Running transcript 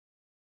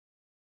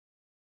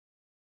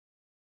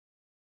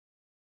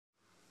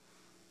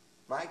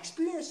My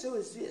experience though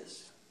is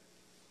this,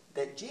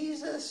 that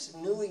Jesus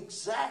knew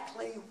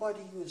exactly what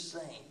he was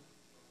saying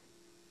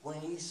when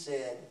he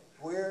said,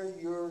 where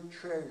your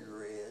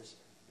treasure is,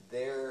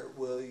 there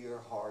will your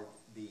heart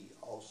be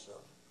also.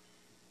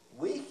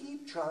 We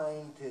keep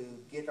trying to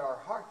get our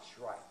hearts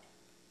right.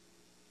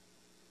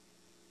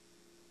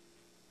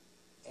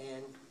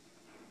 And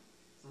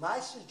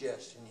my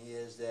suggestion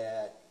is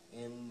that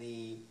in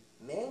the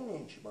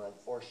management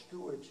or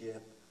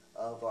stewardship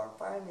of our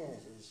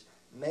finances,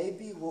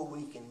 maybe what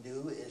we can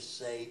do is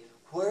say,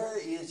 where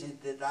is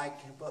it that I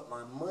can put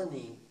my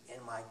money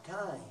and my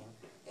time,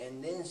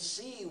 and then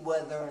see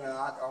whether or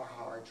not our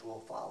hearts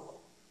will follow.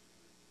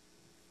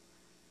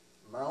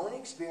 My own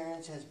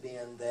experience has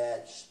been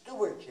that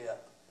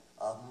stewardship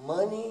of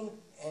money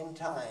and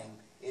time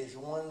is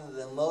one of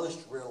the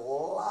most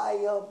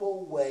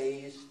reliable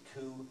ways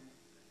to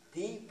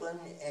deepen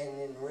and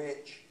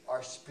enrich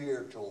our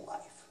spiritual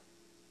life.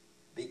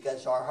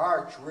 Because our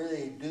hearts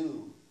really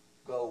do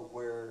go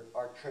where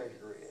our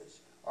treasure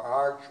is. Our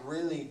hearts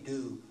really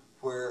do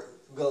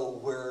go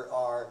where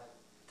our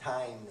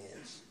time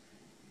is.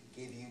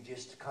 Give you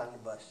just kind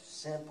of a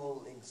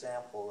simple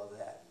example of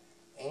that.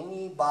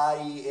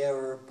 Anybody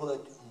ever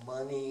put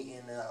money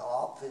in an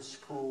office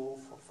pool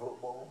for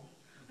football?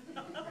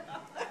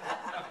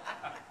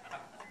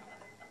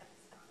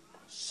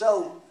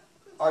 So,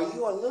 are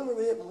you a little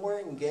bit more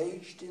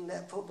engaged in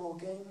that football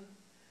game?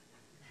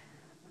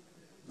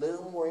 A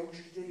little more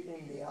interested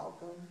in the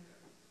outcome?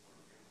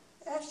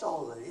 That's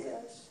all it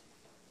is.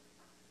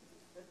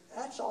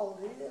 That's all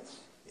it is.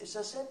 It's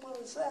as simple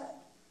as that.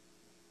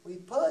 We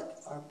put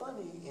our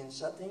money in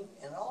something,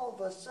 and all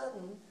of a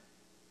sudden,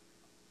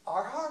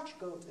 our hearts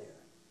go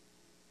there.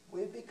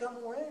 We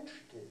become more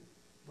interested.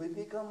 We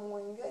become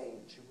more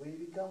engaged. We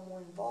become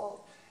more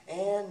involved.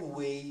 And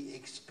we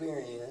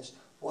experience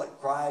what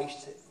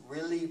Christ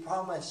really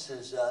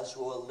promises us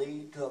will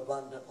lead to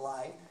abundant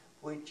life,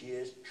 which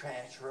is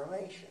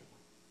transformation.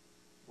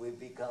 We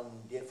become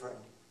different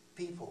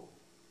people.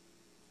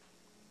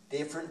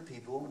 Different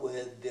people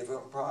with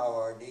different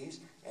priorities,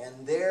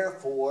 and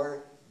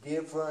therefore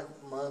different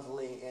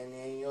monthly and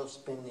annual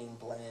spending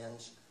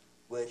plans,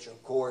 which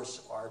of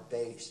course are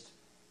based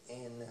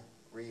in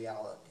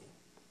reality.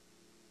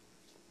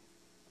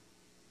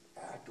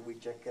 After we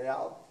check it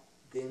out,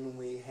 then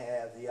we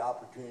have the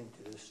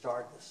opportunity to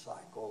start the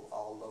cycle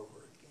all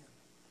over again.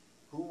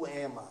 Who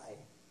am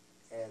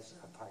I as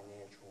a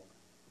financial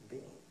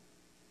being?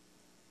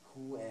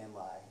 Who am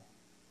I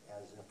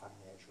as a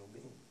financial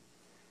being?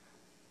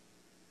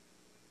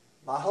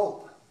 My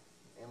hope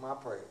and my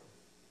prayer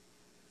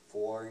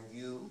for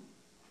you,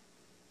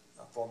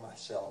 for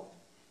myself,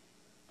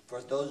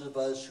 for those of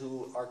us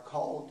who are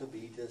called to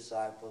be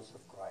disciples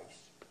of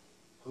Christ,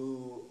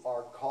 who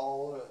are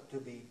called to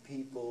be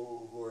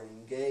people who are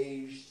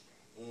engaged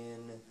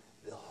in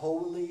the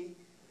holy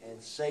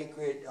and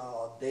sacred,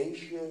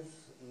 audacious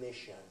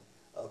mission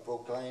of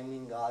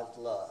proclaiming God's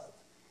love,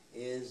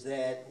 is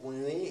that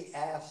when we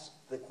ask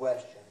the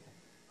question,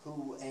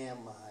 who am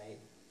I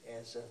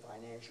as a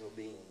financial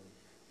being,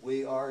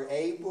 we are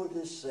able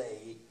to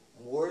say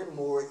more and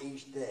more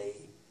each day,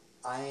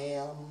 I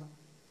am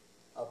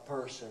a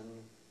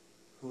person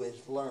who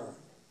has learned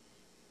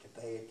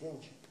to pay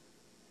attention,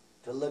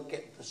 to look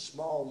at the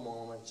small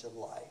moments of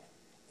life.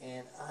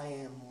 And I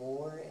am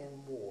more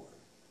and more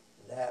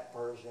that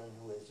person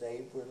who is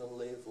able to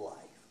live life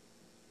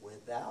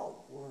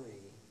without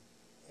worry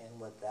and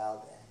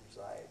without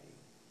anxiety.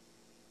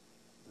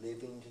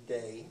 Living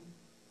today,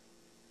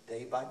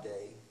 day by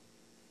day,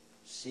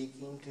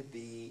 seeking to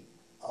be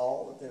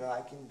all that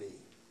I can be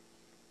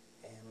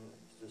in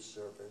the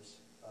service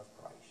of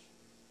Christ.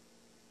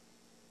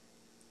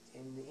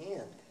 In the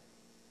end,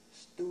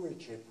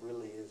 stewardship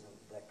really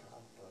isn't that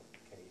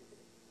complicated.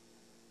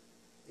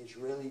 It's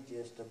really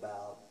just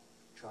about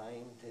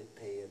trying to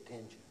pay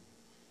attention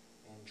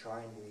and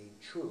trying to be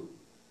true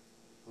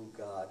who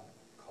God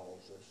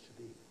calls us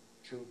to be.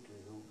 True to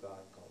who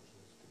God calls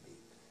us to be.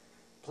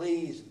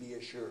 Please be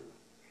assured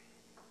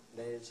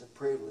that it's a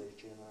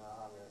privilege and an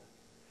honor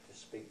to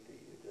speak to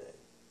you today.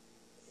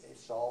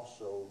 It's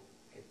also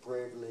a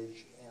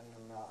privilege and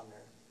an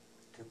honor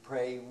to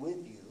pray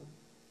with you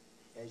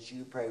as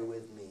you pray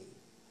with me,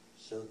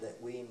 so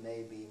that we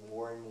may be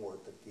more and more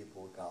the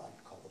people God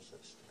calls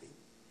us to be.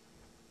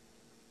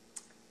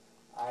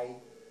 I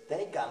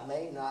think I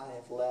may not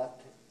have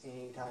left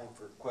any time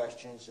for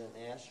questions and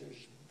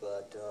answers,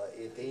 but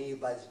if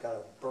anybody's got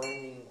a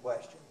burning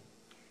question.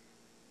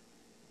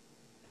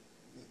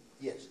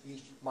 Yes,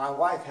 my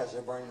wife has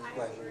a burning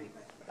question.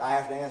 I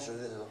have to answer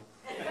this one.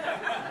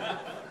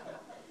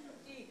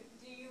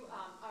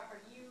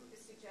 Are you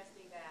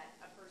suggesting that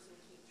a person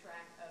keep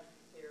track of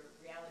their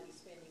reality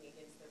spending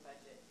against their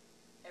budget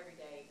every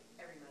day,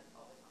 every month,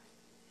 all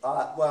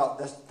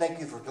the time? Thank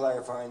you for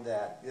clarifying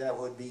that. That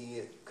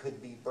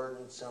could be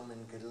burdensome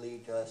and could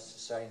lead to us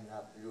deciding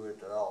not to do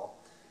it at all.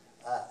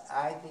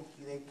 I think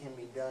it can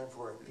be done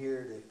for a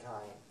period of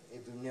time.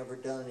 If you've never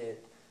done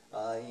it,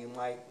 you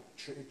might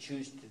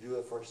choose to do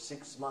it for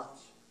 6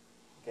 months.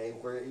 okay,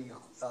 where you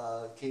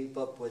keep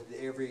up with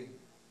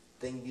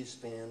everything you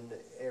spend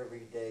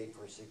every day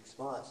for 6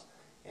 months.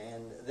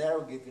 And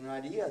that'll give you an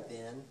idea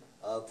then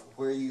of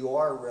where you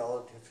are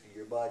relative to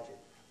your budget.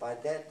 By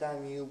that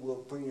time, you will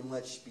pretty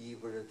much be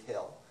able to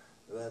tell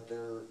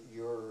whether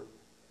your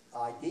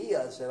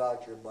ideas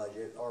about your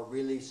budget are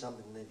really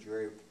something that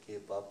you're able to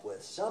keep up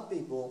with. Some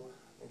people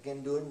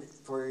can do it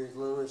for as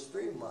little as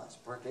 3 months,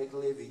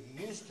 particularly if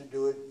you used to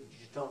do it, you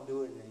just don't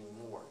do it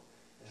anymore.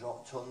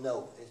 So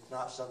no, it's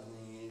not something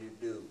you need to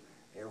do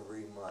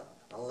every month,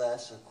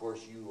 unless, of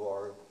course, you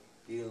are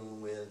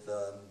dealing with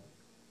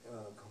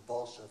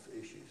compulsive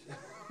issues.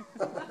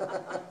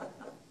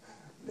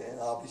 Then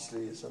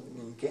obviously it's something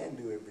you can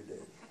do every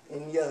day.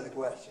 Any other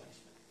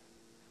questions?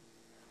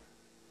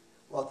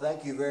 Well,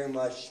 thank you very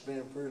much. It's been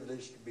a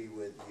privilege to be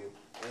with you.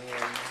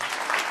 And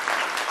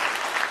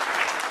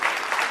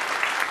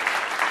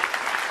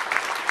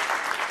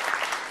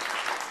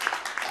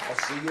I'll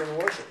see you in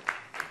worship.